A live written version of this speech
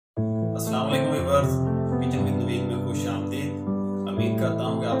अस्सलाम वालेकुम viewers, kitchen with Naveed में खुश आमदीद। उम्मीद करता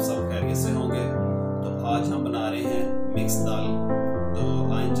हूँ कि आप सब खैरियत से होंगे। तो आज हम बना रहे हैं मिक्स दाल। तो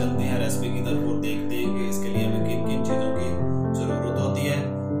आइए चलते हैं रेसिपी की तरफ और देखते हैं कि इसके लिए हमें किन किन चीज़ों की ज़रूरत होती है।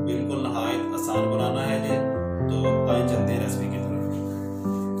 बिल्कुल नहायत आसान बनाना है ये। तो आइए चलते हैं रेसिपी की तरफ।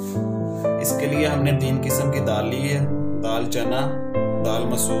 इसके लिए हमने 3 किस्म की दाल ली है। दाल चना, दाल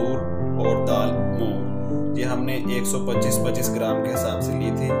मसूर और दाल मूंग। ये हमने 125 ग्राम के हिसाब से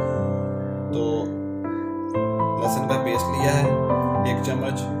ली थी। तो लहसुन का पेस्ट लिया है 1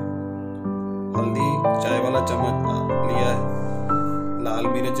 चम्मच, हल्दी चाय वाला चम्मच लिया है, लाल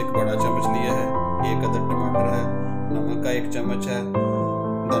मिर्च 1 बड़ा चम्मच लिया है, 1 अदद टमाटर है, नमक का 1 चम्मच है,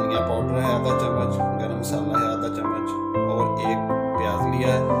 धनिया पाउडर है आधा चम्मच, गरम मसाला है आधा चम्मच और 1 प्याज लिया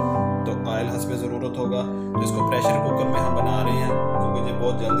है। तो ऑयल हस्बे ज़रूरत होगा। तो इसको प्रेशर कुकर में हम बना रहे हैं क्योंकि ये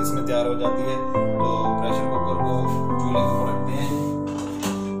बहुत जल्दी इसमें तैयार हो जाती है। तो प्रेशर कुकर को चूल्हे के ऊपर रखते हैं।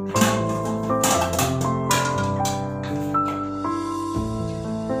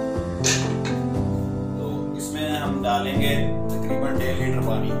 तो इसमें हम डालेंगे तकरीबन 1.5 लीटर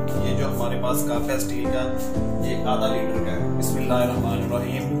पानी। ये जो हमारे पास कप है स्टील का, ये आधा लीटर का है।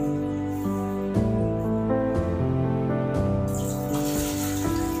 बिस्मिल्लाहिर्रहमानिर्रहीम।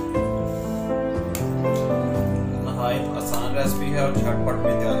 आसान रेसिपी है और झटपट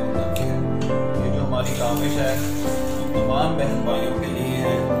में तैयार हो जाती है। ये जो हमारी काविश है तमाम बहन भाइयों के लिए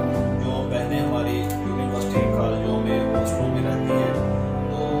है जो बहनें हमारी यूनिवर्सिटी कॉलेजों में हॉस्टलों में रहती हैं।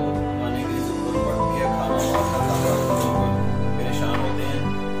 तो खाने की ज़रूरत पड़ती है, खाना लोग परेशान होते हैं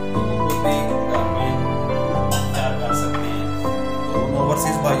तो वो खुद भी घर में तैयार कर सकते हैं। तो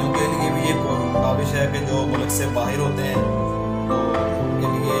ओवरसीज़ भाइयों के लिए भी ये काविश है कि जो मुल्क से बाहर होते हैं तो उनके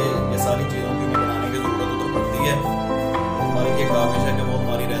लिए ये सारी चीज़ों की बनाने की ज़रूरत तो पड़ती है। हमारी ये काविश है कि वो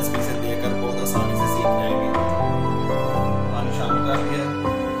हमारी रेसिपी से देखकर बहुत आसानी से सीख जाएंगे। पानी शामिल कर दिया,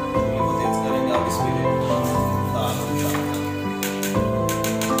 चूल्हे को तेज करेंगे। आप इसमें दाल शामिल करेंगे।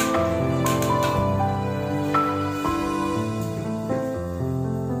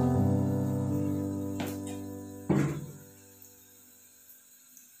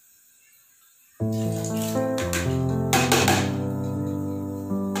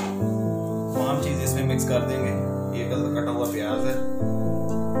 तमाम चीज़ इसमें मिक्स कर देंगे। ये कटा हुआ प्याज है,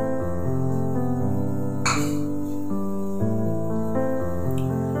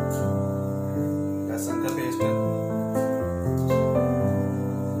 लहसुन का पेस्ट है,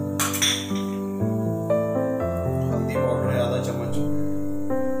 हल्दी पाउडर है आधा चम्मच,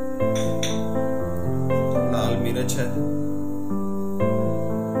 लाल मिर्च है,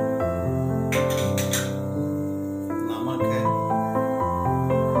 नमक है,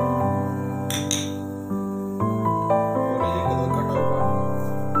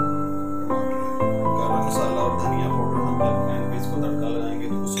 धनिया पाउडर। हम जब पैन पे इसको तड़का लगाएंगे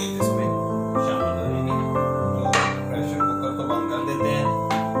तो उस वक्त इसमें शामिल करेंगे। तो प्रेशर कुकर को बंद कर देते हैं।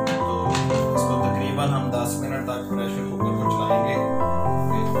 तो इसको तकरीबन हम 10 मिनट तक प्रेशर कुकर को चलाएंगे।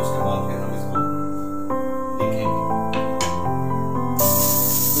 फिर उसके बाद फिर हम इसको देखेंगे।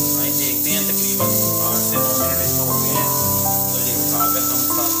 आइए देखते हैं तकरीबन 8 से 9 मिनट इसको हो गए हैं। तो ये उठाकर हम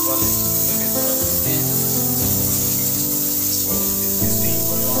साथ वाले चूल्हे पे रख देते हैं और इसकी स्टीम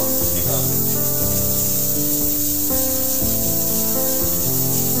को जो हम निकाल देते हैं।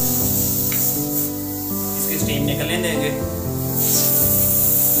 स्टीम निकलने देंगे।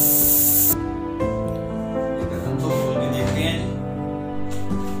 हम तो खोल के देखते हैं।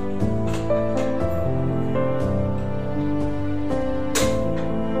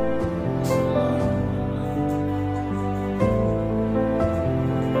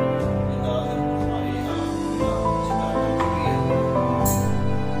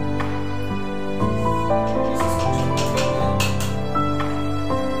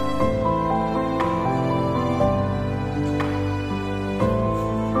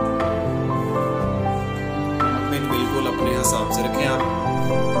 अपने हिसाब से रखें आप।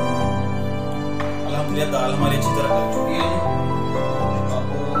 अल्हम्दुलिल्लाह दाल हमारी अच्छी तरह गल चुकी है। अब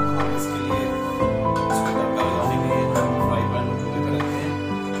हम इसके लिए इसको तड़का लगाने के लिए फ्राई पैन में चूल्हे पे रखते हैं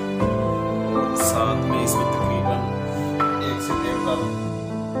और साथ में इसमें तकरीबन 1 से 1.5 कप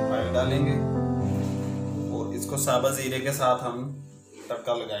ऑयल डालेंगे और इसको साबुत जीरे के साथ हम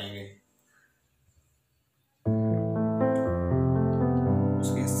तड़का लगाएंगे।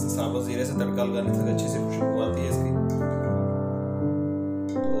 उसकी साबुत जीरे से तड़का लगाने से अच्छी से खुशबू आती है इसकी।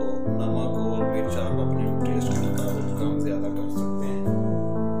 तो नमक और मिर्च आप अपने टेस्ट के मुताबिक कम ज़्यादा कर सकते हैं।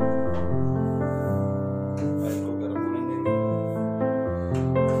 ऑयल को गर्म होने देंगे।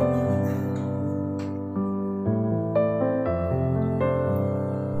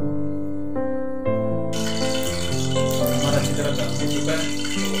 हमारा अच्छी तरह गर्म हो चुका है।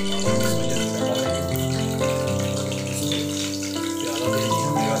 तो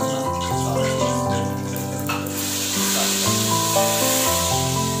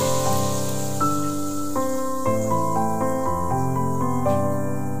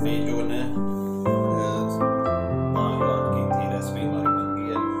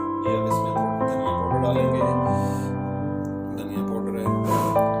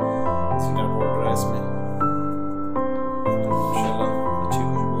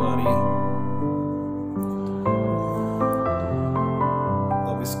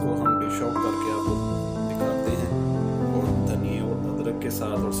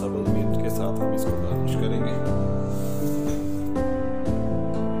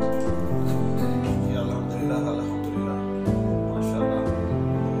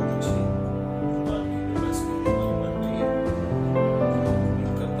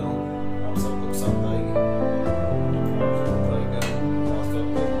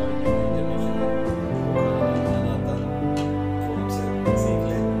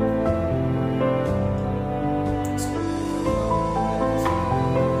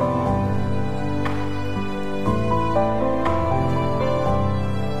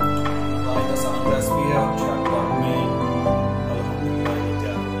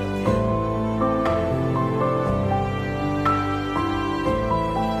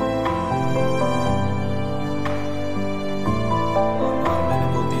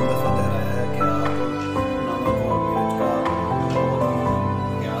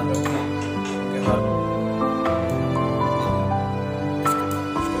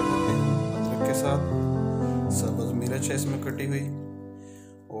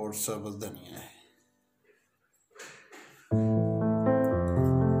और सब्ज़ धनिया है।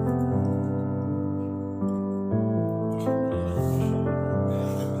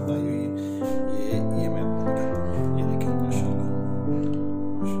 ये मैं ये देखिए माशाल्लाह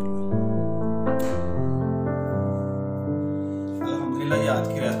अल्हम्दुलिल्लाह। ये आज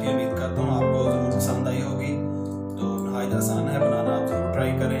की रेसिपी उम्मीद करता हूँ आपको ज़रूर पसंद आई होगी। तो नहायत आसान है बनाना, आप ज़रूर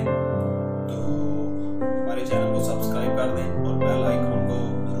ट्राई करें। तो हमारे चैनल को सब्सक्राइब कर दें और बेल आइकन को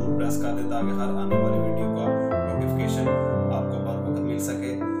ज़रूर प्रेस कर दें ताकि हर आने वाली